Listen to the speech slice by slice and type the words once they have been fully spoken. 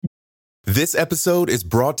This episode is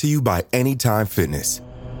brought to you by Anytime Fitness.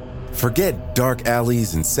 Forget dark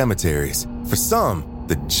alleys and cemeteries. For some,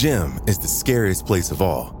 the gym is the scariest place of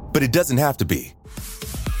all, but it doesn't have to be.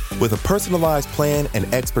 With a personalized plan and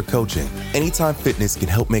expert coaching, Anytime Fitness can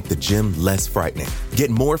help make the gym less frightening. Get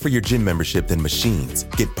more for your gym membership than machines.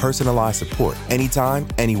 Get personalized support anytime,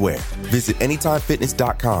 anywhere. Visit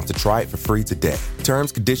AnytimeFitness.com to try it for free today.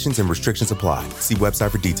 Terms, conditions, and restrictions apply. See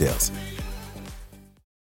website for details.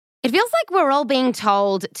 It feels like we're all being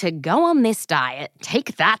told to go on this diet,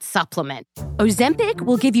 take that supplement. Ozempic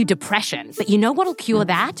will give you depression, but you know what'll cure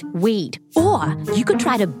that? Weed. Or you could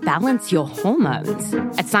try to balance your hormones.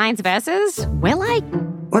 At Science Versus, we're like,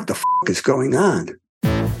 what the is going on?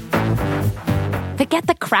 Forget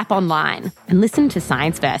the crap online and listen to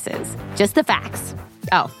Science Versus. Just the facts.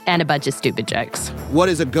 Oh, and a bunch of stupid jokes. What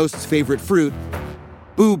is a ghost's favorite fruit?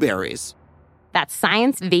 Blueberries. That's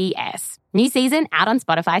Science VS. New season out on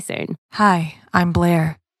Spotify soon. Hi, I'm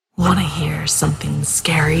Blair. Want to hear something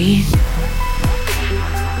scary?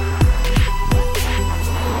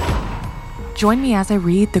 Join me as I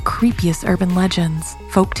read the creepiest urban legends,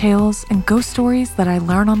 folktales, and ghost stories that I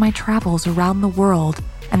learn on my travels around the world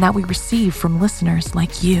and that we receive from listeners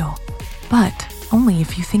like you. But only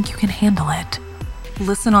if you think you can handle it.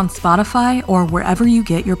 Listen on Spotify or wherever you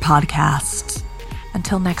get your podcasts.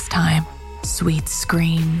 Until next time, sweet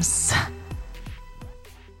screams.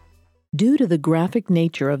 Due to the graphic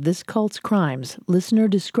nature of this cult's crimes, listener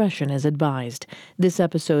discretion is advised. This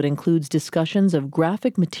episode includes discussions of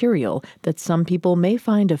graphic material that some people may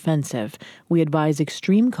find offensive. We advise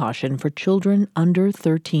extreme caution for children under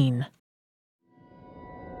 13.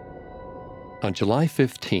 On July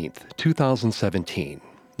 15th, 2017,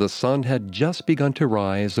 the sun had just begun to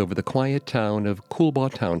rise over the quiet town of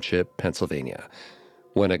Coolbaugh Township, Pennsylvania,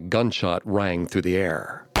 when a gunshot rang through the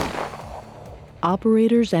air.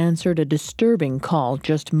 Operators answered a disturbing call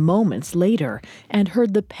just moments later and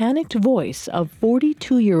heard the panicked voice of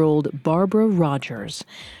 42-year-old Barbara Rogers.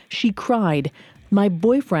 She cried, "My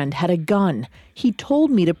boyfriend had a gun. He told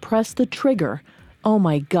me to press the trigger. Oh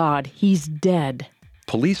my God, he's dead."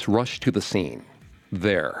 Police rushed to the scene.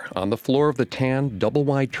 There, on the floor of the tan,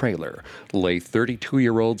 double-wide trailer, lay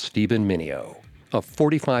 32-year-old Stephen Mineo, a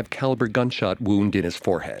 .45 caliber gunshot wound in his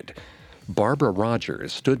forehead. Barbara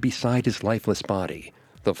Rogers stood beside his lifeless body,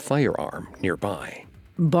 the firearm nearby.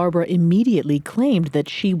 Barbara immediately claimed that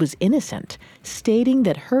she was innocent, stating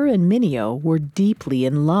that her and Mineo were deeply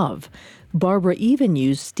in love. Barbara even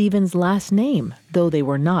used Stephen's last name, though they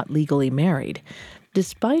were not legally married.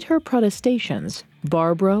 Despite her protestations,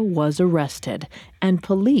 Barbara was arrested, and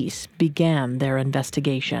police began their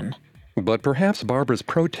investigation. But perhaps Barbara's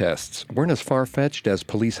protests weren't as far-fetched as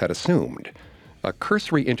police had assumed. A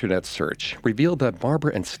cursory internet search revealed that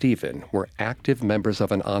Barbara and Stephen were active members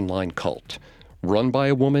of an online cult, run by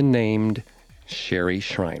a woman named Sherry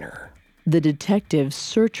Shriner. The detectives'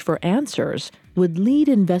 search for answers would lead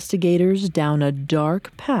investigators down a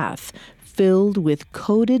dark path filled with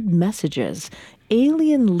coded messages,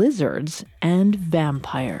 alien lizards, and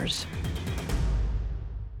vampires.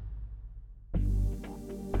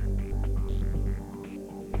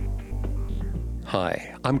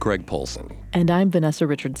 Hi, I'm Greg Polson. And I'm Vanessa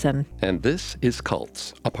Richardson. And this is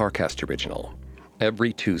Cults, a Parcast original.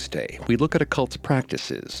 Every Tuesday, we look at a cult's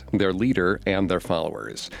practices, their leader, and their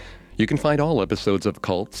followers. You can find all episodes of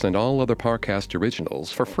Cults and all other Parcast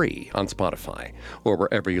originals for free on Spotify or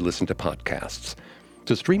wherever you listen to podcasts.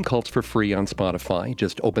 To stream Cults for free on Spotify,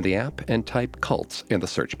 just open the app and type Cults in the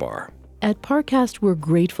search bar. At Parcast, we're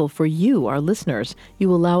grateful for you, our listeners.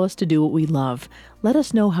 You allow us to do what we love. Let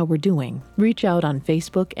us know how we're doing. Reach out on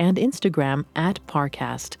Facebook and Instagram at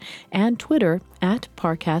Parcast and Twitter at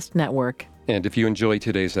Parcast Network. And if you enjoy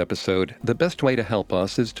today's episode, the best way to help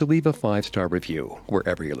us is to leave a 5-star review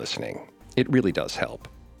wherever you're listening. It really does help.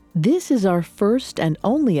 This is our first and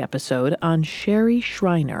only episode on Sherry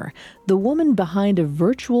Shriner, the woman behind a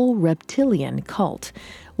virtual reptilian cult.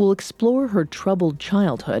 We'll explore her troubled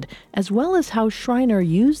childhood, as well as how Shriner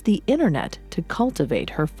used the internet to cultivate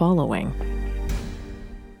her following.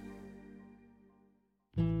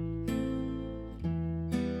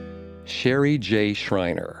 Sherry J.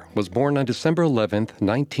 Shriner was born on December 11,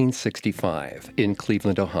 1965, in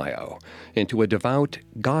Cleveland, Ohio, into a devout,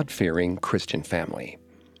 God-fearing Christian family.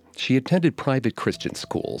 She attended private Christian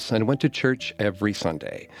schools and went to church every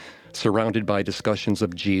Sunday. Surrounded by discussions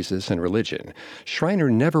of Jesus and religion,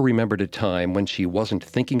 Shriner never remembered a time when she wasn't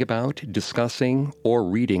thinking about, discussing, or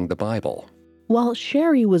reading the Bible. While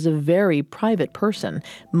Sherry was a very private person,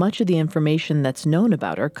 much of the information that's known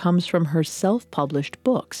about her comes from her self-published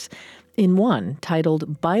books. In one,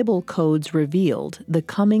 titled Bible Codes Revealed, The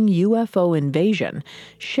Coming UFO Invasion,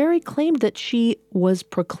 Sherry claimed that she was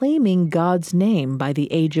proclaiming God's name by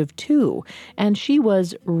the age of 2, and she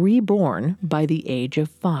was reborn by the age of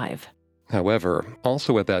 5. However,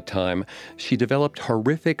 also at that time, she developed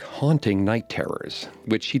horrific, haunting night terrors,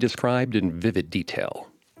 which she described in vivid detail.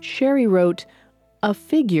 Sherry wrote, "A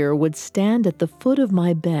figure would stand at the foot of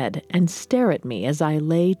my bed and stare at me as I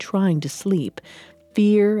lay trying to sleep.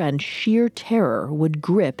 Fear and sheer terror would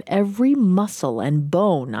grip every muscle and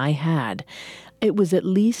bone I had. It was at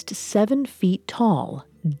least 7 feet tall,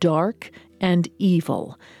 dark, and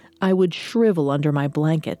evil. I would shrivel under my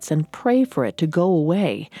blankets and pray for it to go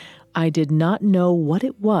away. I did not know what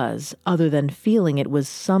it was other than feeling it was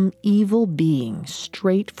some evil being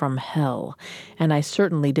straight from hell, and I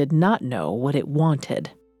certainly did not know what it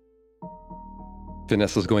wanted."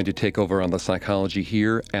 Vanessa's going to take over on the psychology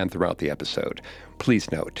here and throughout the episode. Please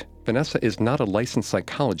note, Vanessa is not a licensed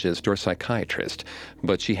psychologist or psychiatrist,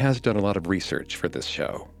 but she has done a lot of research for this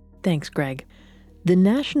show. Thanks, Greg. The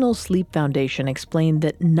National Sleep Foundation explained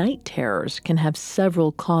that night terrors can have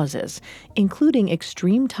several causes, including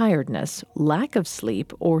extreme tiredness, lack of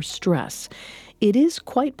sleep, or stress. It is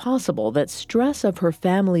quite possible that stress of her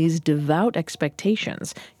family's devout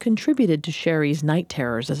expectations contributed to Sherry's night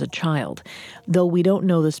terrors as a child. Though we don't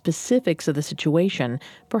know the specifics of the situation,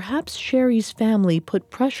 perhaps Sherry's family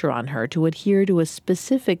put pressure on her to adhere to a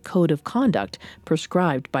specific code of conduct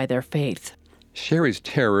prescribed by their faith. Sherry's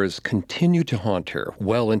terrors continued to haunt her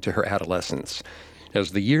well into her adolescence.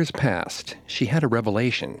 As the years passed, she had a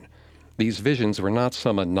revelation. These visions were not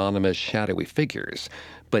some anonymous, shadowy figures,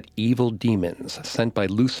 but evil demons sent by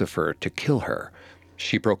Lucifer to kill her.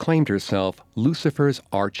 She proclaimed herself Lucifer's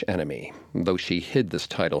archenemy, though she hid this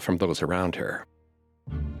title from those around her.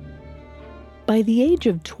 By the age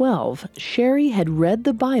of 12, Sherry had read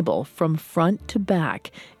the Bible from front to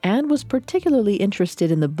back and was particularly interested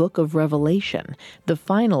in the book of Revelation, the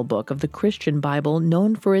final book of the Christian Bible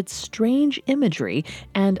known for its strange imagery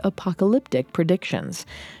and apocalyptic predictions.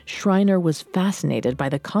 Schreiner was fascinated by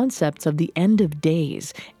the concepts of the end of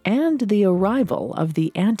days and the arrival of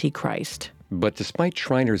the Antichrist. But despite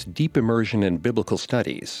Schreiner's deep immersion in biblical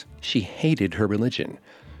studies, she hated her religion.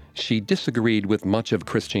 She disagreed with much of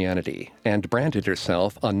Christianity and branded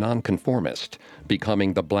herself a nonconformist,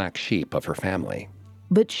 becoming the black sheep of her family.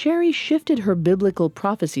 But Sherry shifted her biblical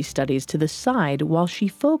prophecy studies to the side while she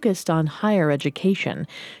focused on higher education.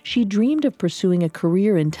 She dreamed of pursuing a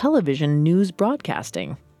career in television news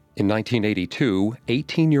broadcasting. In 1982,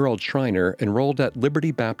 18-year-old Schreiner enrolled at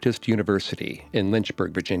Liberty Baptist University in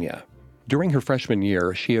Lynchburg, Virginia. During her freshman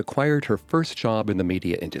year, she acquired her first job in the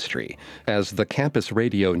media industry as the campus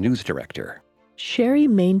radio news director. Sherry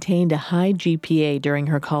maintained a high GPA during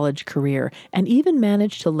her college career and even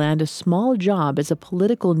managed to land a small job as a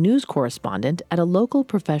political news correspondent at a local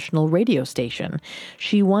professional radio station.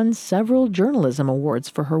 She won several journalism awards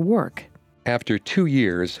for her work. After 2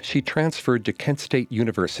 years, she transferred to Kent State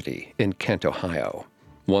University in Kent, Ohio.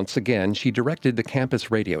 Once again, she directed the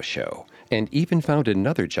campus radio show and even found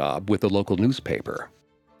another job with the local newspaper.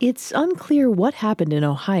 It's unclear what happened in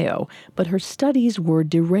Ohio, but her studies were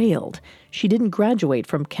derailed. She didn't graduate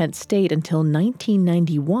from Kent State until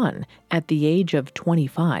 1991, at the age of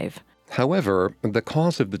 25. However, the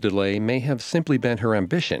cause of the delay may have simply been her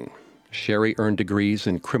ambition. Sherry earned degrees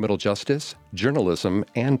in criminal justice, journalism,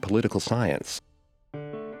 and political science.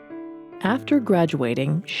 After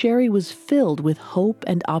graduating, Sherry was filled with hope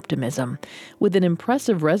and optimism. With an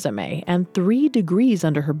impressive resume and 3 degrees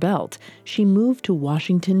under her belt, she moved to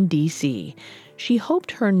Washington, D.C. She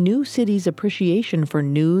hoped her new city's appreciation for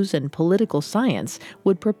news and political science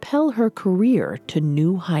would propel her career to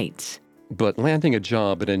new heights. But landing a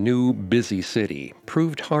job in a new, busy city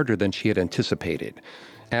proved harder than she had anticipated.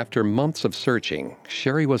 After months of searching,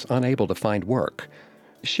 Sherry was unable to find work.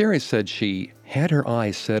 Sherry said she had her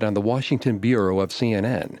eyes set on the Washington bureau of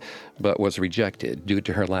CNN, but was rejected due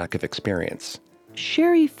to her lack of experience.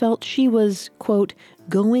 Sherry felt she was, quote,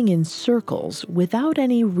 going in circles without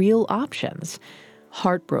any real options.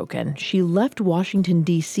 Heartbroken, she left Washington,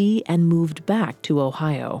 D.C. and moved back to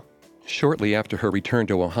Ohio. Shortly after her return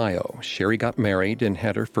to Ohio, Sherry got married and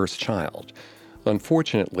had her first child.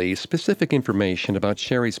 Unfortunately, specific information about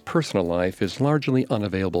Sherry's personal life is largely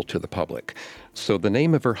unavailable to the public. So the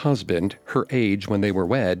name of her husband, her age when they were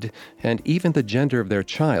wed, and even the gender of their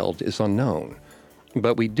child is unknown.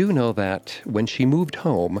 But we do know that when she moved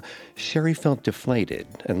home, Sherry felt deflated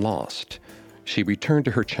and lost. She returned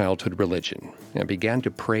to her childhood religion and began to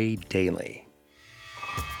pray daily.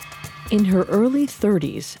 In her early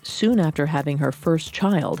 30s, soon after having her first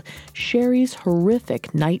child, Sherry's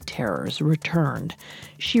horrific night terrors returned.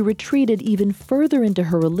 She retreated even further into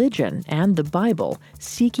her religion and the Bible,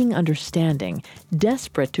 seeking understanding,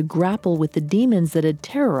 desperate to grapple with the demons that had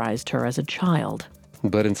terrorized her as a child.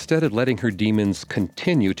 But instead of letting her demons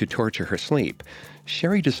continue to torture her sleep,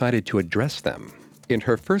 Sherry decided to address them. In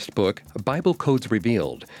her first book, Bible Codes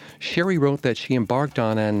Revealed, Sherry wrote that she embarked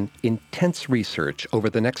on an intense research over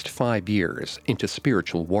the next 5 years into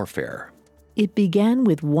spiritual warfare. It began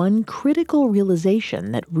with one critical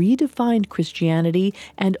realization that redefined Christianity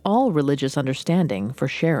and all religious understanding for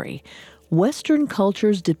Sherry. Western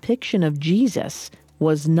culture's depiction of Jesus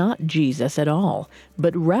was not Jesus at all,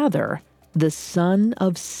 but rather the son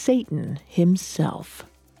of Satan himself.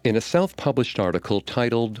 In a self-published article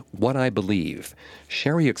titled What I Believe,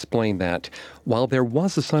 Sherry explained that while there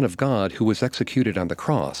was a Son of God who was executed on the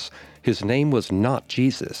cross, his name was not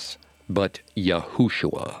Jesus, but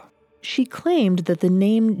Yahushua. She claimed that the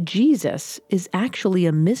name Jesus is actually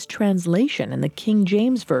a mistranslation in the King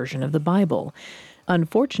James Version of the Bible.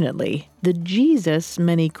 Unfortunately, the Jesus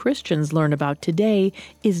many Christians learn about today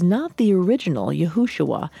is not the original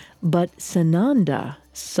Yahushua, but Sananda,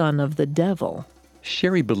 son of the devil.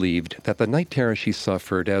 Sherry believed that the night terrors she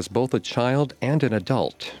suffered as both a child and an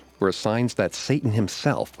adult were signs that Satan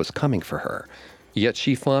himself was coming for her. Yet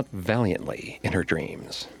she fought valiantly in her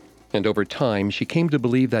dreams. And over time, she came to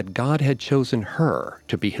believe that God had chosen her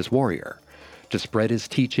to be his warrior, to spread his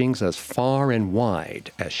teachings as far and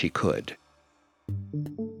wide as she could.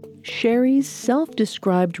 Sherry's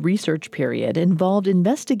self-described research period involved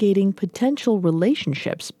investigating potential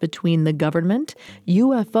relationships between the government,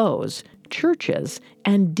 UFOs, churches,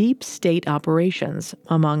 and deep state operations,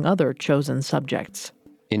 among other chosen subjects.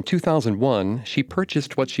 In 2001, she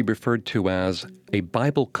purchased what she referred to as a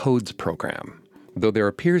Bible Codes program. Though there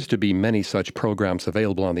appears to be many such programs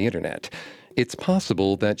available on the internet, it's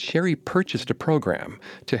possible that Sherry purchased a program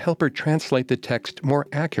to help her translate the text more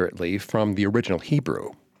accurately from the original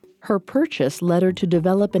Hebrew. Her purchase led her to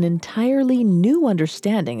develop an entirely new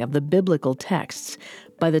understanding of the biblical texts.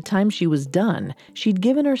 By the time she was done, she'd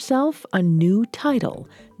given herself a new title,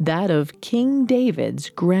 that of King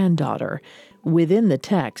David's granddaughter. Within the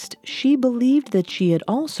text, she believed that she had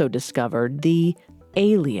also discovered the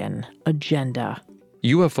alien agenda.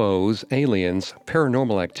 UFOs, aliens,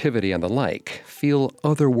 paranormal activity, and the like feel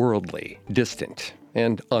otherworldly, distant,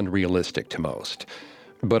 and unrealistic to most.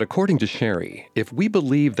 But according to Sherry, if we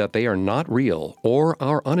believe that they are not real or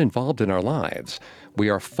are uninvolved in our lives,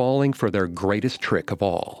 we are falling for their greatest trick of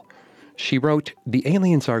all. She wrote, "The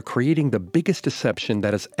aliens are creating the biggest deception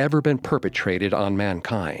that has ever been perpetrated on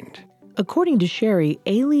mankind." According to Sherry,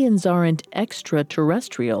 aliens aren't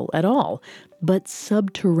extraterrestrial at all, but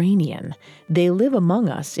subterranean. They live among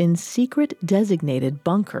us in secret designated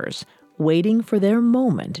bunkers, waiting for their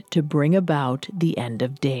moment to bring about the end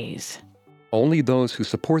of days. Only those who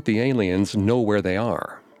support the aliens know where they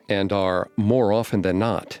are, and are, more often than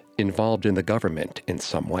not, involved in the government in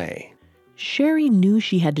some way. Sherry knew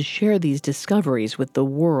she had to share these discoveries with the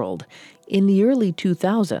world. In the early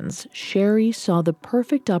 2000s, Sherry saw the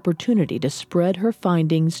perfect opportunity to spread her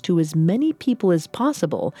findings to as many people as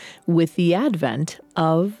possible with the advent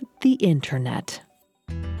of the Internet.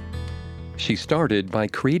 She started by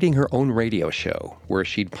creating her own radio show where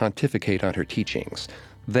she'd pontificate on her teachings.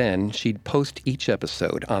 Then she'd post each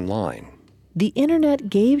episode online. The Internet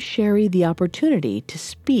gave Sherry the opportunity to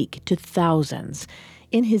speak to thousands.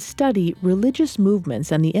 In his study, Religious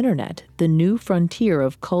Movements and the Internet, the New Frontier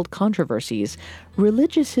of Cult Controversies,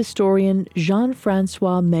 religious historian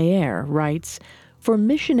Jean-Francois Meyer writes, "For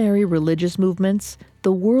missionary religious movements,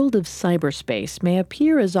 the world of cyberspace may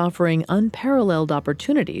appear as offering unparalleled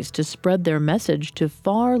opportunities to spread their message to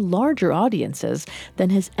far larger audiences than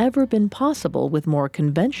has ever been possible with more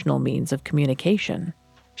conventional means of communication."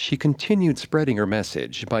 She continued spreading her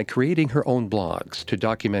message by creating her own blogs to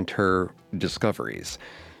document her discoveries.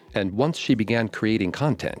 And once she began creating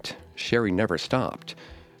content, Sherry never stopped.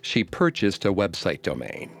 She purchased a website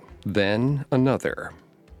domain, then another,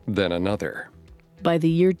 then another. By the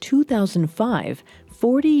year 2005,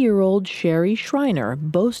 40-year-old Sherry Schreiner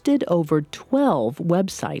boasted over 12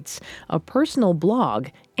 websites, a personal blog,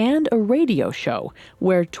 and a radio show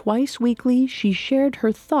where twice weekly she shared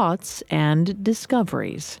her thoughts and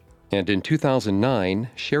discoveries. And in 2009,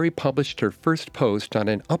 Sherry published her first post on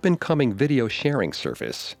an up-and-coming video sharing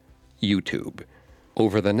service, YouTube.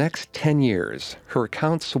 Over the next 10 years, her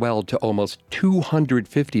account swelled to almost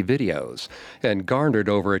 250 videos and garnered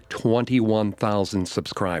over 21,000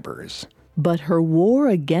 subscribers. But her war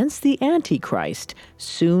against the Antichrist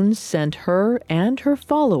soon sent her and her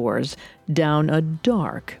followers down a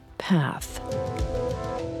dark path.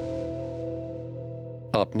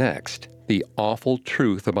 Up next, the awful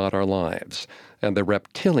truth about our lives and the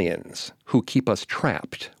reptilians who keep us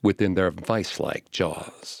trapped within their vice-like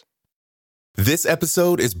jaws. This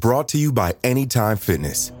episode is brought to you by Anytime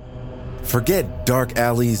Fitness. Forget dark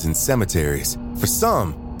alleys and cemeteries. For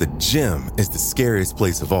some, the gym is the scariest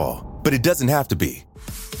place of all, but it doesn't have to be.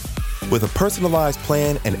 With a personalized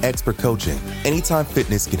plan and expert coaching, Anytime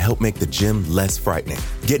Fitness can help make the gym less frightening.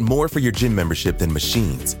 Get more for your gym membership than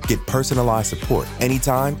machines. Get personalized support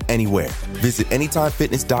anytime, anywhere. Visit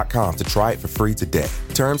AnytimeFitness.com to try it for free today.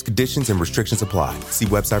 Terms, conditions, and restrictions apply. See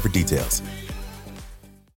website for details.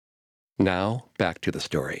 Now, back to the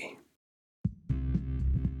story.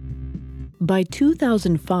 By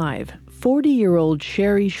 2005, 40-year-old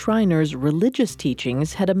Sherry Schreiner's religious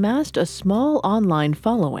teachings had amassed a small online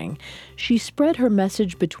following. She spread her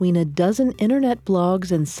message between a dozen internet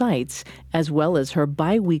blogs and sites, as well as her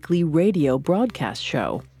bi-weekly radio broadcast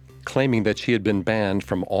show. Claiming that she had been banned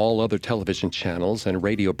from all other television channels and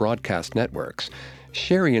radio broadcast networks,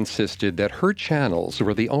 Sherry insisted that her channels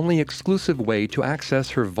were the only exclusive way to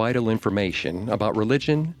access her vital information about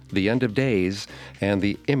religion, the end of days, and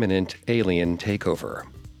the imminent alien takeover.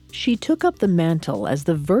 She took up the mantle as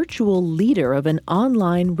the virtual leader of an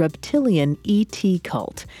online reptilian ET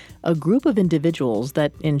cult, a group of individuals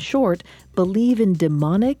that, in short, believe in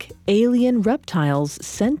demonic, alien reptiles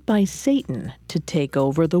sent by Satan to take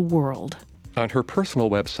over the world. On her personal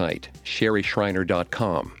website,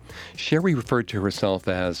 sherryschreiner.com, Sherry referred to herself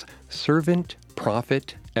as servant,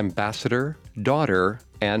 prophet, ambassador, daughter,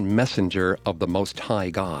 and messenger of the Most High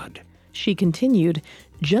God. She continued,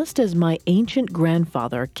 "Just as my ancient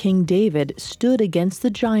grandfather, King David, stood against the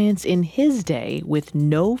giants in his day with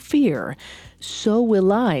no fear, so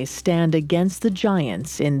will I stand against the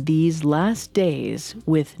giants in these last days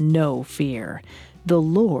with no fear. The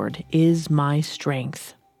Lord is my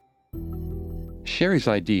strength." Sherry's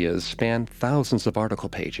ideas span thousands of article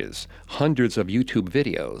pages, hundreds of YouTube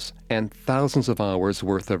videos, and thousands of hours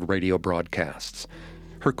worth of radio broadcasts.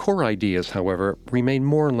 Her core ideas, however, remain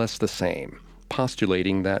more or less the same,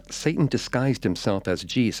 postulating that Satan disguised himself as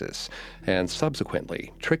Jesus and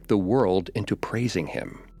subsequently tricked the world into praising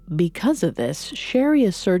him. Because of this, Sherry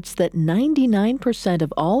asserts that 99%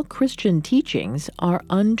 of all Christian teachings are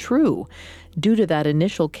untrue. Due to that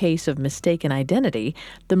initial case of mistaken identity,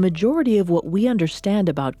 the majority of what we understand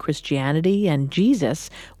about Christianity and Jesus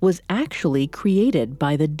was actually created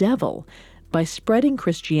by the devil. By spreading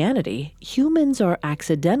Christianity, humans are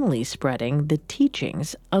accidentally spreading the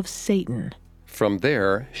teachings of Satan. From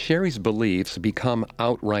there, Sherry's beliefs become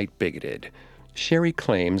outright bigoted. Sherry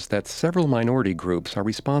claims that several minority groups are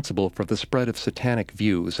responsible for the spread of satanic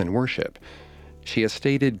views and worship. She has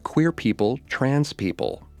stated queer people, trans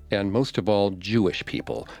people, and most of all, Jewish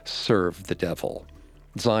people serve the devil.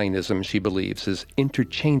 Zionism, she believes, is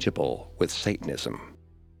interchangeable with Satanism.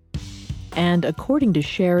 And according to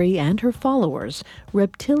Sherry and her followers,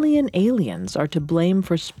 reptilian aliens are to blame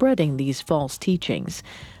for spreading these false teachings.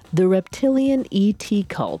 The Reptilian ET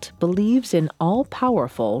Cult believes in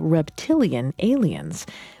all-powerful reptilian aliens.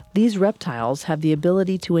 These reptiles have the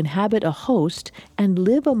ability to inhabit a host and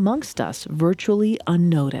live amongst us virtually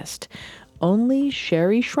unnoticed. Only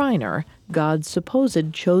Sherry Schreiner, God's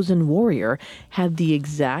supposed chosen warrior, had the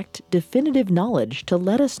exact, definitive knowledge to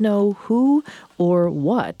let us know who or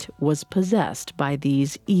what was possessed by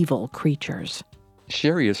these evil creatures.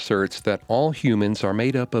 Sherry asserts that all humans are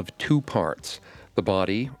made up of two parts, the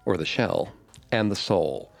body, or the shell, and the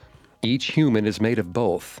soul. Each human is made of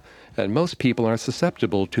both, and most people are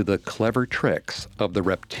susceptible to the clever tricks of the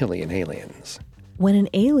reptilian aliens. When an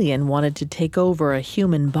alien wanted to take over a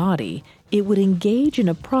human body, it would engage in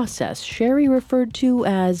a process Sherry referred to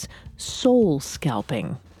as soul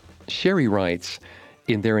scalping. Sherry writes,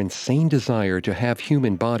 "In their insane desire to have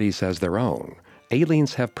human bodies as their own,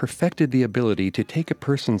 aliens have perfected the ability to take a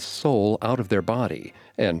person's soul out of their body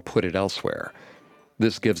and put it elsewhere.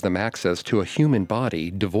 This gives them access to a human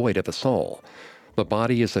body devoid of a soul. The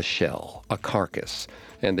body is a shell, a carcass,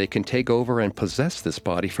 and they can take over and possess this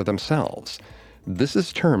body for themselves. This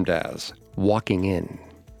is termed as walking in."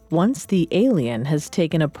 Once the alien has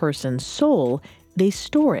taken a person's soul, they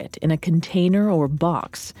store it in a container or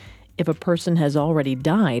box. If a person has already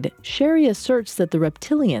died, Sherry asserts that the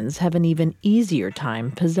reptilians have an even easier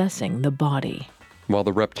time possessing the body. While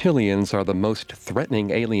the reptilians are the most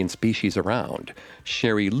threatening alien species around,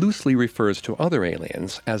 Sherry loosely refers to other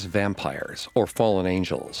aliens as vampires or fallen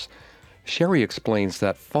angels. Sherry explains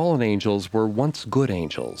that fallen angels were once good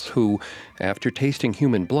angels who, after tasting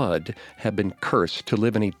human blood, have been cursed to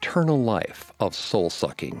live an eternal life of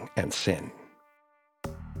soul-sucking and sin.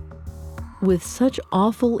 With such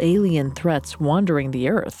awful alien threats wandering the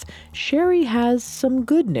Earth, Sherry has some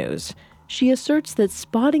good news. She asserts that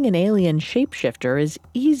spotting an alien shapeshifter is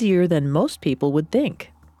easier than most people would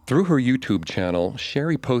think. Through her YouTube channel,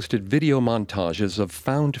 Sherry posted video montages of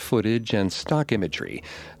found footage and stock imagery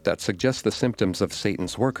that suggest the symptoms of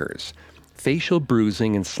Satan's workers. Facial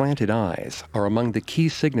bruising and slanted eyes are among the key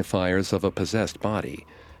signifiers of a possessed body.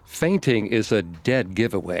 Fainting is a dead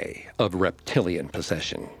giveaway of reptilian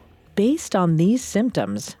possession. Based on these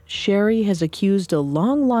symptoms, Sherry has accused a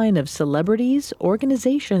long line of celebrities,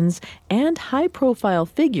 organizations, and high-profile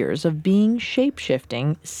figures of being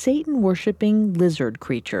shape-shifting, Satan-worshipping lizard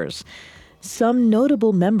creatures. Some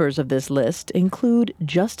notable members of this list include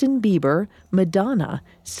Justin Bieber, Madonna,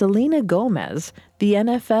 Selena Gomez, the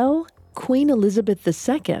NFL, Queen Elizabeth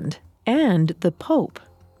II, and the Pope.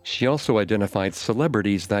 She also identified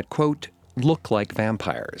celebrities that, quote, look like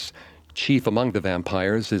vampires. Chief among the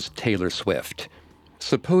vampires is Taylor Swift.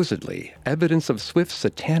 Supposedly, evidence of Swift's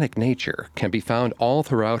satanic nature can be found all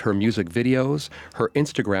throughout her music videos, her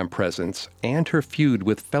Instagram presence, and her feud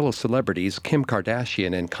with fellow celebrities Kim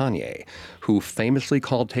Kardashian and Kanye, who famously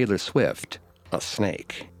called Taylor Swift a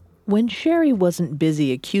snake. When Sherry wasn't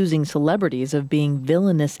busy accusing celebrities of being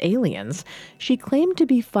villainous aliens, she claimed to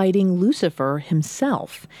be fighting Lucifer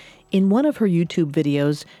himself. In one of her YouTube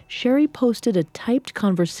videos, Sherry posted a typed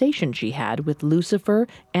conversation she had with Lucifer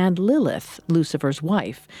and Lilith, Lucifer's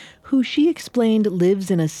wife, who she explained lives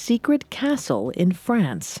in a secret castle in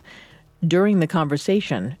France. During the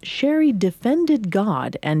conversation, Sherry defended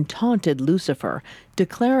God and taunted Lucifer,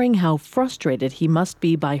 declaring how frustrated he must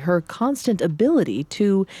be by her constant ability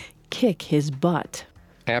to kick his butt.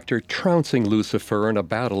 After trouncing Lucifer in a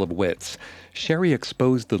battle of wits, Sherry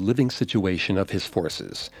exposed the living situation of his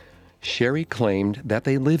forces. Sherry claimed that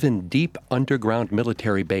they live in deep underground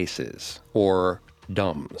military bases, or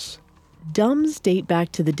DUMBs. DUMBs date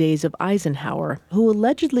back to the days of Eisenhower, who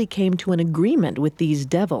allegedly came to an agreement with these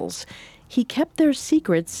devils. He kept their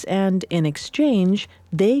secrets and, in exchange,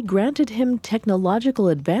 they granted him technological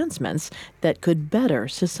advancements that could better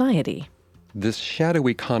society. This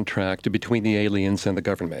shadowy contract between the aliens and the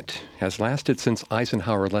government has lasted since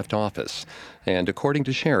Eisenhower left office, and according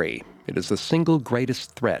to Sherry, it is the single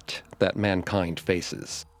greatest threat that mankind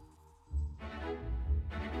faces.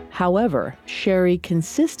 However, Sherry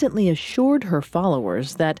consistently assured her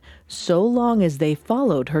followers that so long as they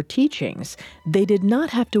followed her teachings, they did not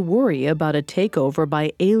have to worry about a takeover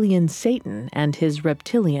by alien Satan and his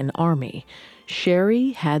reptilian army.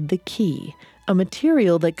 Sherry had the key, a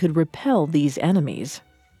material that could repel these enemies.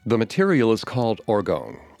 The material is called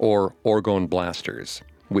orgone, or orgone blasters,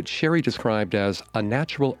 which Sherry described as a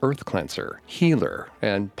natural earth cleanser, healer,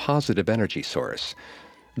 and positive energy source.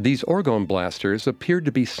 These orgone blasters appeared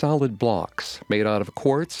to be solid blocks made out of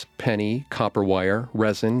quartz, penny, copper wire,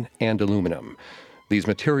 resin, and aluminum. These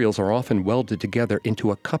materials are often welded together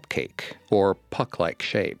into a cupcake, or puck-like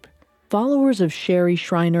shape. Followers of Sherry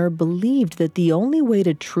Shriner believed that the only way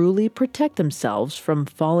to truly protect themselves from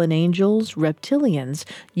fallen angels, reptilians,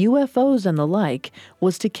 UFOs, and the like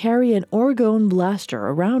was to carry an orgone blaster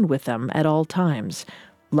around with them at all times.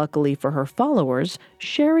 Luckily for her followers,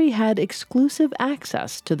 Sherry had exclusive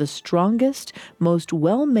access to the strongest, most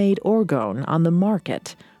well-made orgone on the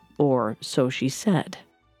market, or so she said.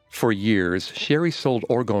 For years, Sherry sold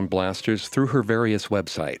orgone blasters through her various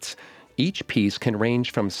websites. Each piece can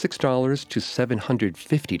range from $6 to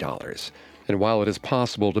 $750. And while it is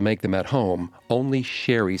possible to make them at home, only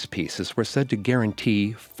Sherry's pieces were said to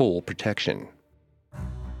guarantee full protection.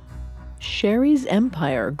 Sherry's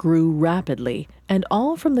empire grew rapidly, and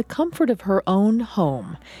all from the comfort of her own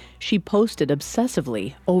home. She posted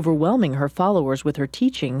obsessively, overwhelming her followers with her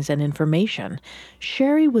teachings and information.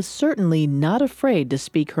 Sherry was certainly not afraid to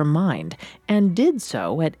speak her mind, and did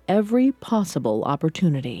so at every possible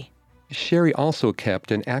opportunity. Sherry also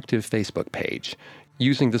kept an active Facebook page,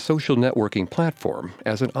 using the social networking platform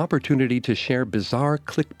as an opportunity to share bizarre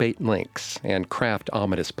clickbait links and craft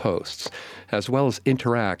ominous posts, as well as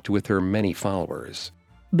interact with her many followers.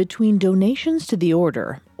 Between donations to the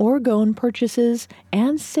order, orgone purchases,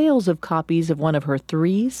 and sales of copies of one of her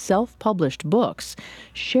 3 self-published books,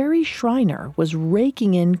 Sherry Shriner was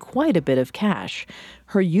raking in quite a bit of cash.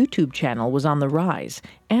 Her YouTube channel was on the rise,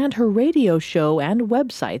 and her radio show and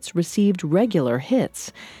websites received regular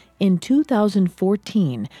hits. In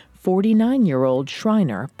 2014, 49-year-old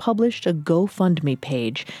Shriner published a GoFundMe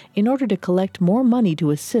page in order to collect more money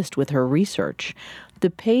to assist with her research. The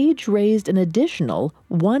page raised an additional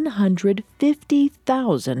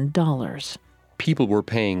 $150,000. People were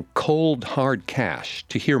paying cold, hard cash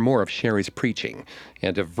to hear more of Sherry's preaching,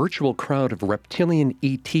 and a virtual crowd of reptilian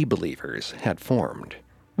ET believers had formed.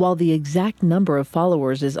 While the exact number of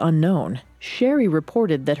followers is unknown, Sherry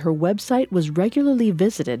reported that her website was regularly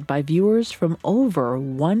visited by viewers from over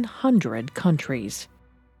 100 countries.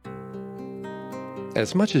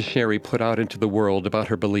 As much as Sherry put out into the world about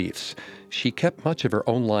her beliefs, she kept much of her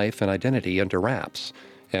own life and identity under wraps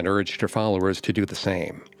and urged her followers to do the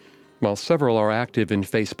same. While several are active in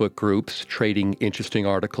Facebook groups, trading interesting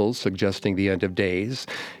articles suggesting the end of days,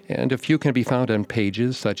 and a few can be found on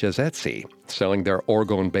pages such as Etsy, selling their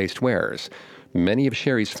orgone-based wares, many of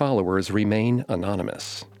Sherry's followers remain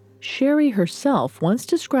anonymous. Sherry herself once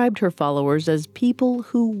described her followers as people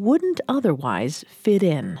who wouldn't otherwise fit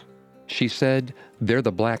in. She said, "They're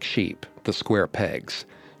the black sheep, the square pegs.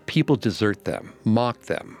 People desert them, mock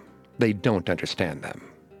them. They don't understand them."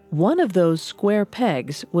 One of those square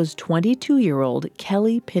pegs was 22-year-old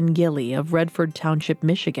Kelly Pingilly of Redford Township,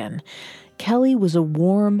 Michigan. Kelly was a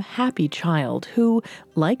warm, happy child who,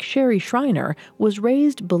 like Sherry Shriner, was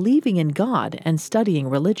raised believing in God and studying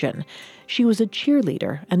religion. She was a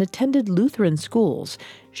cheerleader and attended Lutheran schools.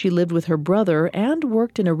 She lived with her brother and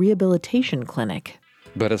worked in a rehabilitation clinic.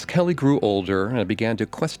 But as Kelly grew older and began to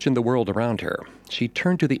question the world around her, she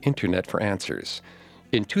turned to the internet for answers.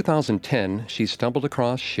 In 2010, she stumbled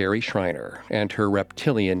across Sherry Shriner and her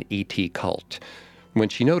Reptilian ET Cult. When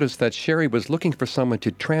she noticed that Sherry was looking for someone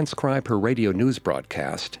to transcribe her radio news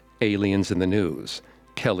broadcast, Aliens in the News,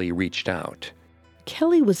 Kelly reached out.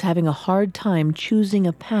 Kelly was having a hard time choosing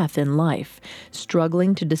a path in life,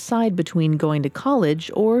 struggling to decide between going to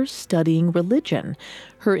college or studying religion.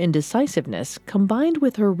 Her indecisiveness, combined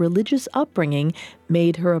with her religious upbringing,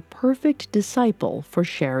 made her a perfect disciple for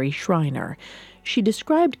Sherry Shriner. She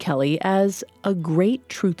described Kelly as a great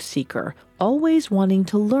truth seeker, always wanting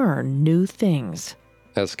to learn new things.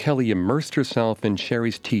 As Kelly immersed herself in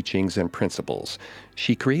Sherry's teachings and principles,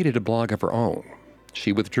 she created a blog of her own.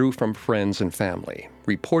 She withdrew from friends and family,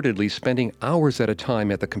 reportedly spending hours at a time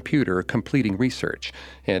at the computer completing research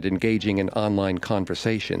and engaging in online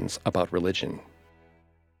conversations about religion.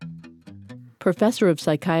 Professor of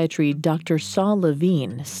psychiatry Dr. Saul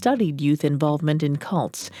Levine studied youth involvement in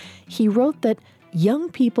cults. He wrote that young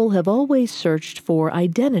people have always searched for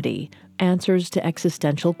identity, answers to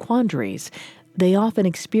existential quandaries. They often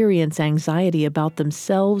experience anxiety about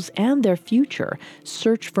themselves and their future,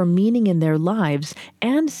 search for meaning in their lives,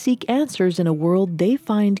 and seek answers in a world they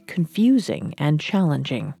find confusing and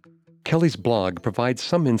challenging. Kelly's blog provides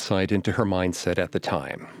some insight into her mindset at the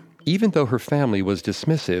time. Even though her family was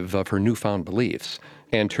dismissive of her newfound beliefs,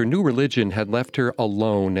 and her new religion had left her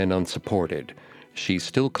alone and unsupported, she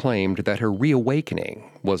still claimed that her reawakening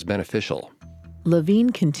was beneficial.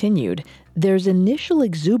 Levine continued, "There's initial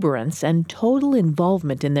exuberance and total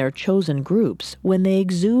involvement in their chosen groups when they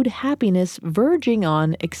exude happiness verging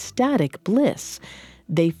on ecstatic bliss.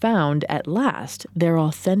 They found, at last, their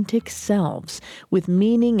authentic selves, with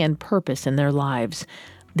meaning and purpose in their lives.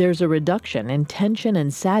 There's a reduction in tension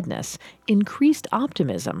and sadness, increased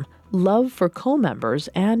optimism, love for co-members,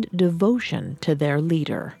 and devotion to their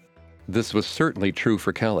leader." This was certainly true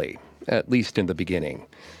for Kelly, at least in the beginning.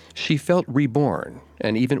 She felt reborn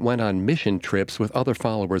and even went on mission trips with other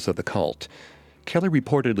followers of the cult. Kelly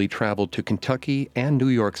reportedly traveled to Kentucky and New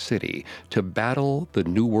York City to battle the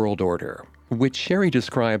New World Order, which Sherry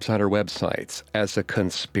describes on her websites as a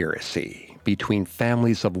conspiracy between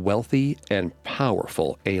families of wealthy and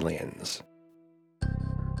powerful aliens.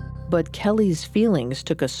 But Kelly's feelings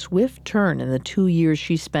took a swift turn in the 2 years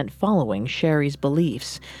she spent following Sherry's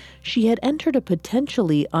beliefs. She had entered a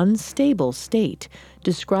potentially unstable state,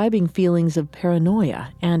 describing feelings of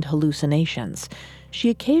paranoia and hallucinations. She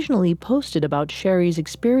occasionally posted about Sherry's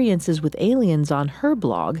experiences with aliens on her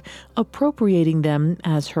blog, appropriating them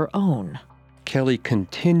as her own. Kelly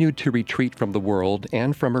continued to retreat from the world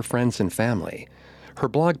and from her friends and family. Her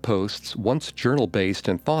blog posts, once journal-based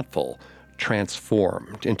and thoughtful,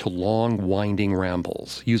 transformed into long, winding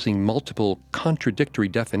rambles using multiple contradictory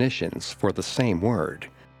definitions for the same word.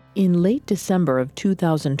 In late December of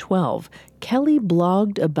 2012, Kelly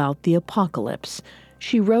blogged about the apocalypse.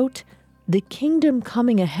 She wrote, "The kingdom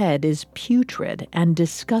coming ahead is putrid and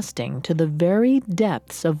disgusting to the very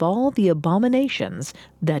depths of all the abominations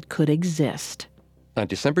that could exist." On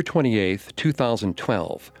December 28,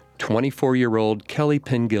 2012, 24-year-old Kelly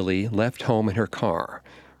Pingilly left home in her car,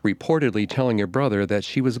 reportedly telling her brother that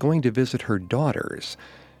she was going to visit her daughters.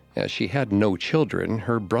 As she had no children,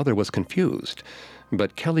 her brother was confused.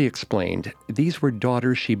 But Kelly explained these were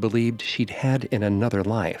daughters she believed she'd had in another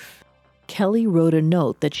life. Kelly wrote a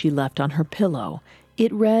note that she left on her pillow.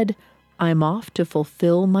 It read, "I'm off to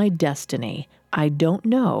fulfill my destiny. I don't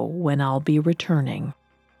know when I'll be returning."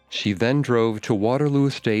 She then drove to Waterloo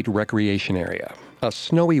State Recreation Area, a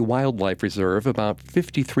snowy wildlife reserve about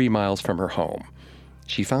 53 miles from her home.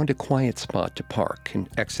 She found a quiet spot to park and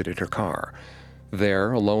exited her car.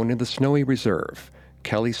 There, alone in the snowy reserve,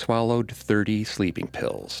 Kelly swallowed 30 sleeping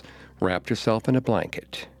pills, wrapped herself in a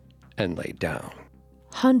blanket, and laid down.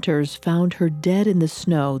 Hunters found her dead in the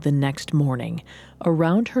snow the next morning.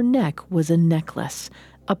 Around her neck was a necklace,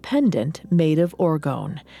 a pendant made of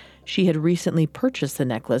orgone. She had recently purchased the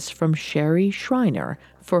necklace from Sherry Schreiner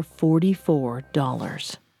for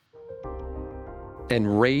 $44.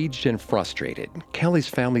 Enraged and frustrated, Kelly's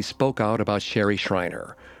family spoke out about Sherry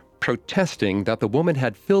Schreiner, protesting that the woman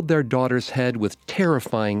had filled their daughter's head with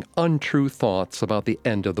terrifying, untrue thoughts about the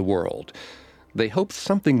end of the world. They hoped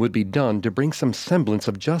something would be done to bring some semblance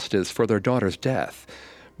of justice for their daughter's death.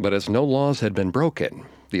 But as no laws had been broken,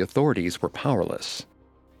 the authorities were powerless.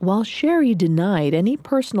 While Sherry denied any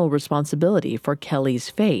personal responsibility for Kelly's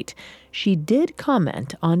fate, she did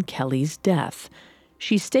comment on Kelly's death.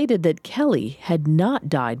 She stated that Kelly had not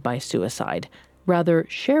died by suicide. Rather,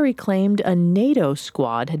 Sherry claimed a NATO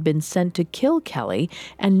squad had been sent to kill Kelly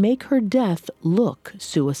and make her death look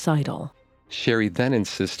suicidal. Sherry then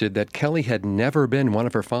insisted that Kelly had never been one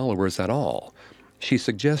of her followers at all. She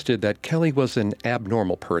suggested that Kelly was an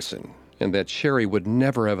abnormal person and that Sherry would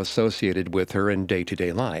never have associated with her in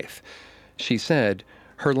day-to-day life. She said,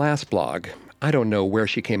 her last blog, I don't know where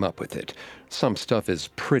she came up with it. Some stuff is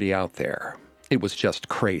pretty out there. It was just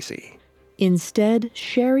crazy. Instead,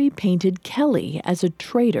 Sherry painted Kelly as a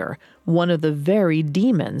traitor, one of the very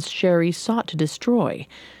demons Sherry sought to destroy.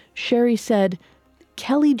 Sherry said,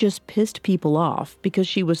 Kelly just pissed people off because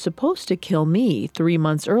she was supposed to kill me 3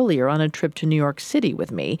 months earlier on a trip to New York City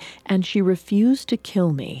with me, and she refused to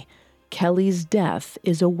kill me. Kelly's death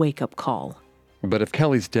is a wake-up call. But if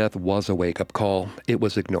Kelly's death was a wake-up call, it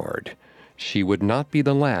was ignored. She would not be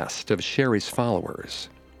the last of Sherry's followers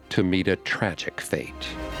to meet a tragic fate.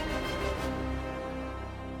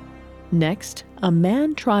 Next, a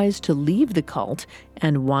man tries to leave the cult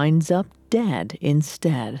and winds up dead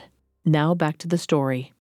instead. Now back to the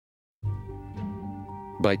story.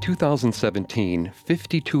 By 2017,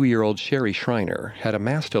 52-year-old Sherry Schreiner had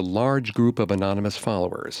amassed a large group of anonymous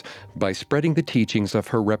followers by spreading the teachings of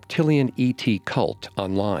her Reptilian ET Cult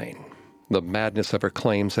online. The madness of her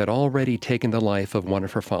claims had already taken the life of one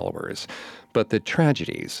of her followers, but the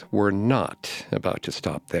tragedies were not about to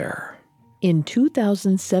stop there. In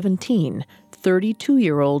 2017,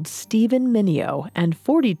 32-year-old Stephen Mineo and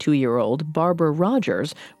 42-year-old Barbara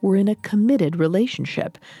Rogers were in a committed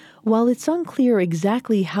relationship. While it's unclear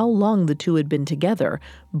exactly how long the two had been together,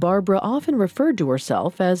 Barbara often referred to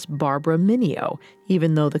herself as Barbara Mineo,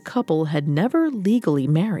 even though the couple had never legally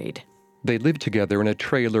married. They lived together in a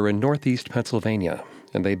trailer in northeast Pennsylvania,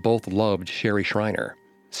 and they both loved Sherry Schreiner.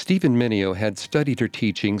 Stephen Mineo had studied her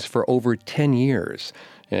teachings for over 10 years,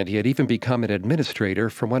 and he had even become an administrator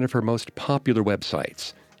for one of her most popular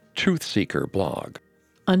websites, Truthseeker blog.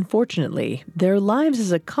 Unfortunately, their lives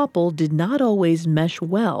as a couple did not always mesh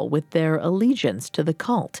well with their allegiance to the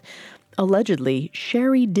cult. Allegedly,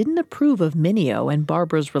 Sherry didn't approve of Mineo and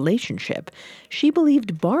Barbara's relationship. She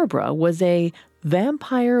believed Barbara was a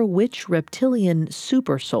vampire witch reptilian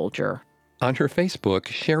super soldier. On her Facebook,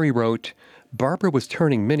 Sherry wrote, Barbara was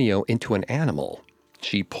turning Mineo into an animal.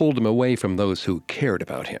 She pulled him away from those who cared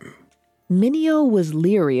about him. Mineo was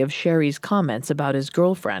leery of Sherry's comments about his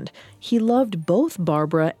girlfriend. He loved both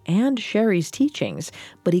Barbara and Sherry's teachings,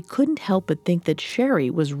 but he couldn't help but think that Sherry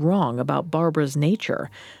was wrong about Barbara's nature.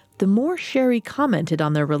 The more Sherry commented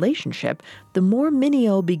on their relationship, the more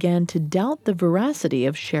Mineo began to doubt the veracity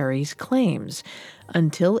of Sherry's claims,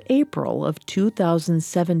 until April of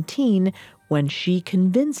 2017, when she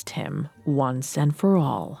convinced him once and for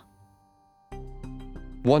all.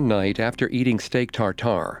 One night after eating steak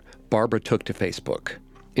tartare, Barbara took to Facebook.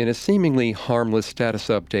 In a seemingly harmless status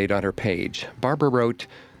update on her page, Barbara wrote,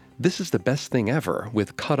 "This is the best thing ever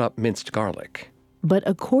with cut-up minced garlic." But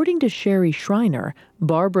according to Sherry Schreiner,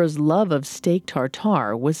 Barbara's love of steak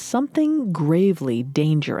tartare was something gravely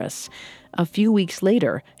dangerous. A few weeks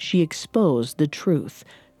later, she exposed the truth,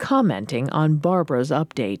 commenting on Barbara's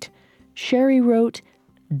update. Sherry wrote,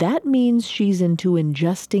 "That means she's into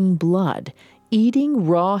ingesting blood. Eating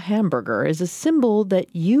raw hamburger is a symbol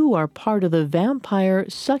that you are part of the vampire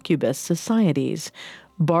succubus societies.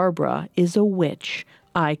 Barbara is a witch.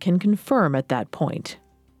 I can confirm at that point."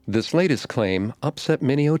 This latest claim upset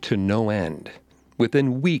Mineo to no end.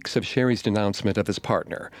 Within weeks of Sherry's denouncement of his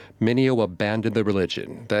partner, Mineo abandoned the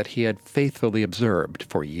religion that he had faithfully observed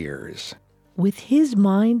for years. With his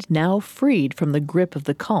mind now freed from the grip of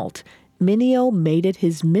the cult, Mineo made it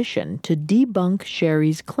his mission to debunk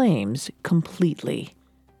Sherry's claims completely.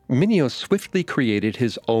 Mineo swiftly created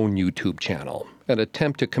his own YouTube channel, an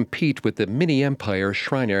attempt to compete with the mini-empire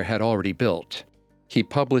Shriner had already built. He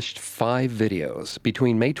published 5 videos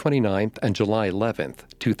between May 29th and July 11th,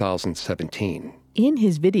 2017. In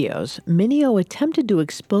his videos, Mineo attempted to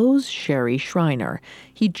expose Sherry Shriner.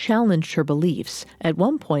 He challenged her beliefs, at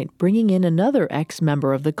one point bringing in another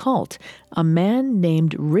ex-member of the cult, a man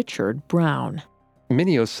named Richard Brown.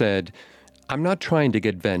 Mineo said, "I'm not trying to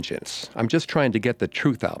get vengeance. I'm just trying to get the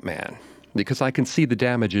truth out, man, because I can see the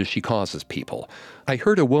damages she causes people. I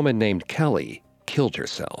heard a woman named Kelly killed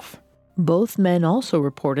herself." Both men also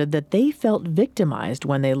reported that they felt victimized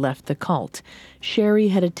when they left the cult. Sherry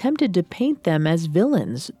had attempted to paint them as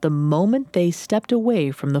villains the moment they stepped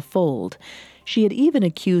away from the fold. She had even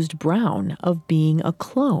accused Brown of being a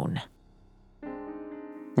clone.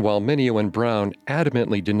 While Mineo and Brown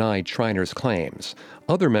adamantly denied Shriner's claims,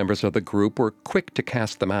 other members of the group were quick to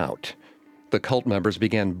cast them out. The cult members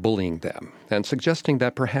began bullying them and suggesting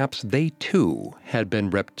that perhaps they too had been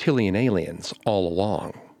reptilian aliens all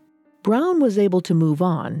along. Brown was able to move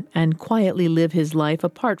on and quietly live his life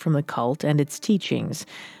apart from the cult and its teachings.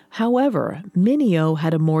 However, Mineo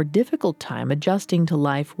had a more difficult time adjusting to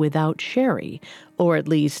life without Sherry, or at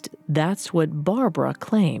least that's what Barbara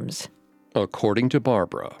claims. According to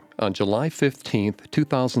Barbara, on July 15,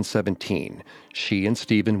 2017, she and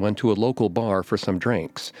Stephen went to a local bar for some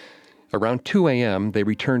drinks. Around 2 a.m., they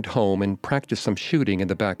returned home and practiced some shooting in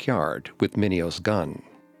the backyard with Mineo's gun.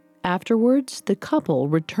 Afterwards, the couple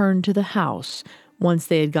returned to the house. Once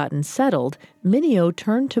they had gotten settled, Mineo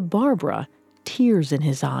turned to Barbara, tears in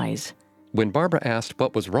his eyes. When Barbara asked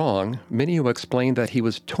what was wrong, Mineo explained that he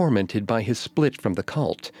was tormented by his split from the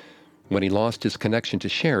cult. When he lost his connection to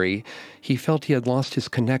Sherry, he felt he had lost his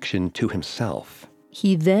connection to himself.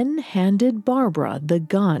 He then handed Barbara the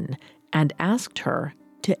gun and asked her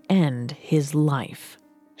to end his life.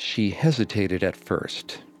 She hesitated at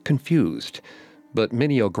first, confused, but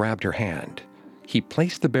Mineo grabbed her hand. He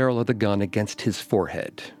placed the barrel of the gun against his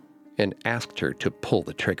forehead and asked her to pull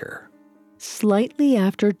the trigger. Slightly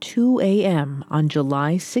after 2 a.m. on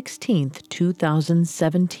July 16,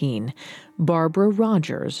 2017, Barbara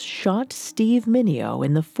Rogers shot Steve Mineo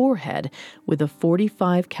in the forehead with a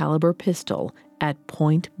 .45 caliber pistol at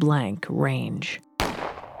point-blank range.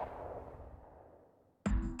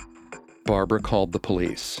 Barbara called the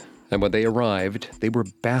police, and when they arrived, they were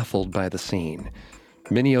baffled by the scene.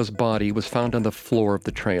 Mineo's body was found on the floor of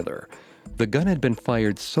the trailer. The gun had been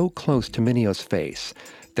fired so close to Mineo's face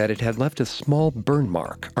that it had left a small burn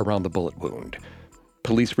mark around the bullet wound.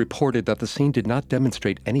 Police reported that the scene did not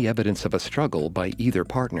demonstrate any evidence of a struggle by either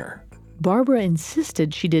partner. Barbara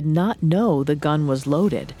insisted she did not know the gun was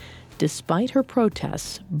loaded. Despite her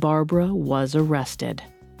protests, Barbara was arrested.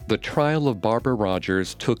 The trial of Barbara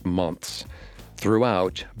Rogers took months.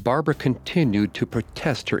 Throughout, Barbara continued to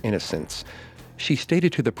protest her innocence. She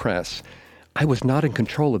stated to the press, "I was not in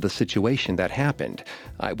control of the situation that happened.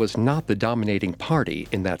 I was not the dominating party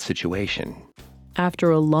in that situation." After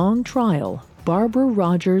a long trial, Barbara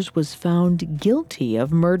Rogers was found guilty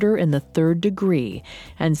of murder in the 3rd degree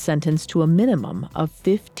and sentenced to a minimum of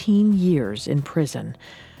 15 years in prison.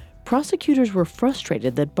 Prosecutors were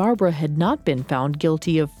frustrated that Barbara had not been found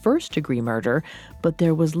guilty of 1st-degree murder, but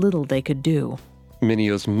there was little they could do.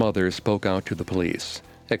 Mineo's mother spoke out to the police,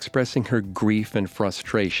 expressing her grief and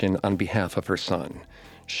frustration on behalf of her son.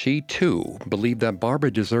 She, too, believed that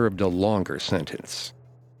Barbara deserved a longer sentence.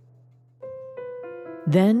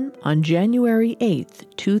 Then, on January 8,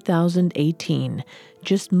 2018,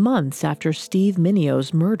 just months after Steve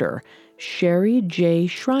Mineo's murder, Sherry J.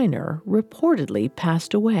 Shriner reportedly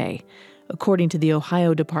passed away. According to the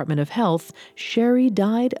Ohio Department of Health, Sherry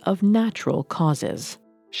died of natural causes.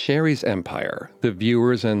 Sherry's empire, the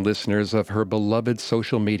viewers and listeners of her beloved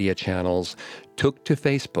social media channels, took to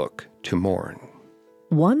Facebook to mourn.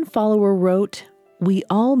 One follower wrote, "We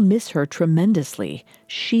all miss her tremendously.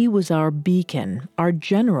 She was our beacon, our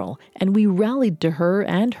general, and we rallied to her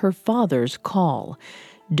and her father's call.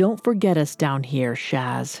 Don't forget us down here,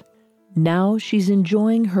 Shaz." Now she's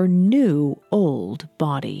enjoying her new old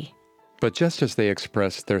body. But just as they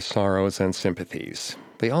expressed their sorrows and sympathies,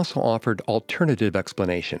 they also offered alternative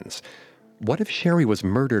explanations. What if Sherry was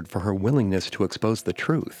murdered for her willingness to expose the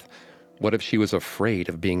truth? What if she was afraid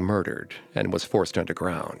of being murdered and was forced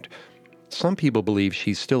underground? Some people believe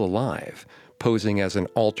she's still alive, posing as an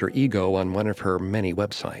alter ego on one of her many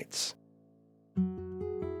websites.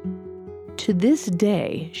 To this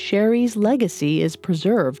day, Sherry's legacy is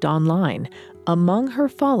preserved online, among her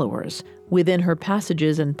followers, within her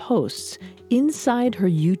passages and posts, inside her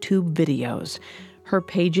YouTube videos. Her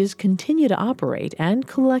pages continue to operate and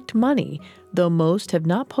collect money, though most have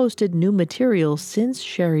not posted new material since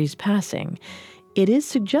Sherry's passing. It is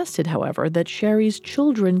suggested, however, that Sherry's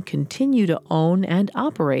children continue to own and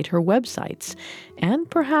operate her websites,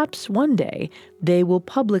 and perhaps one day they will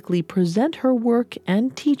publicly present her work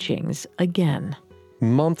and teachings again.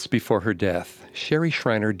 Months before her death, Sherry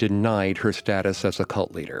Shriner denied her status as a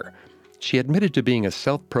cult leader. She admitted to being a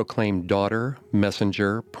self-proclaimed daughter,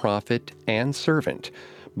 messenger, prophet, and servant,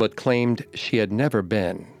 but claimed she had never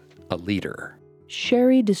been a leader.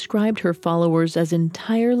 Sherry described her followers as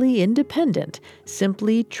entirely independent,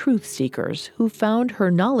 simply truth seekers who found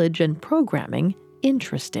her knowledge and programming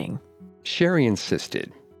interesting. Sherry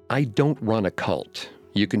insisted, "I don't run a cult.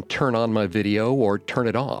 You can turn on my video or turn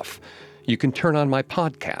it off. You can turn on my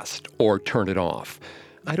podcast or turn it off.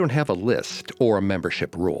 I don't have a list or a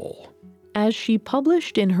membership rule." As she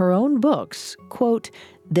published in her own books, quote,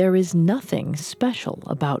 "There is nothing special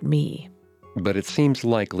about me." But it seems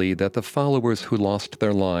likely that the followers who lost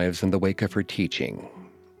their lives in the wake of her teaching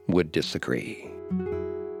would disagree.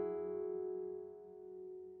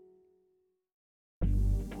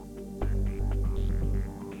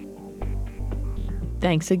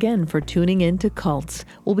 Thanks again for tuning in to Cults.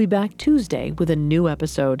 We'll be back Tuesday with a new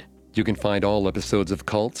episode. You can find all episodes of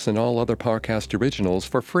Cults and all other Parcast originals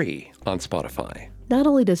for free on Spotify. Not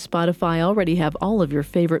only does Spotify already have all of your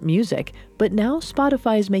favorite music, but now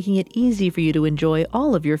Spotify is making it easy for you to enjoy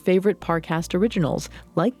all of your favorite Parcast originals,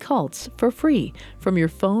 like Cults, for free from your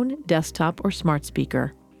phone, desktop, or smart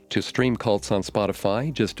speaker. To stream Cults on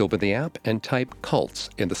Spotify, just open the app and type Cults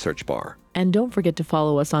in the search bar. And don't forget to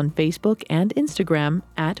follow us on Facebook and Instagram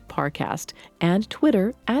at Parcast and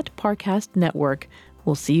Twitter at Parcast Network.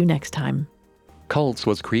 We'll see you next time. Cults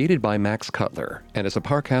was created by Max Cutler and is a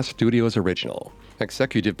Parcast Studios original.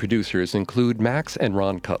 Executive producers include Max and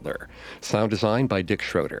Ron Cutler. Sound design by Dick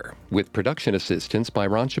Schroeder, with production assistance by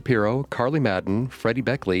Ron Shapiro, Carly Madden, Freddie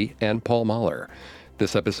Beckley, and Paul Mahler.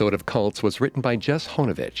 This episode of Cults was written by Jess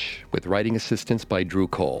Honovich, with writing assistance by Drew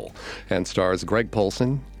Cole, and stars Greg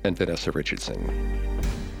Polson and Vanessa Richardson.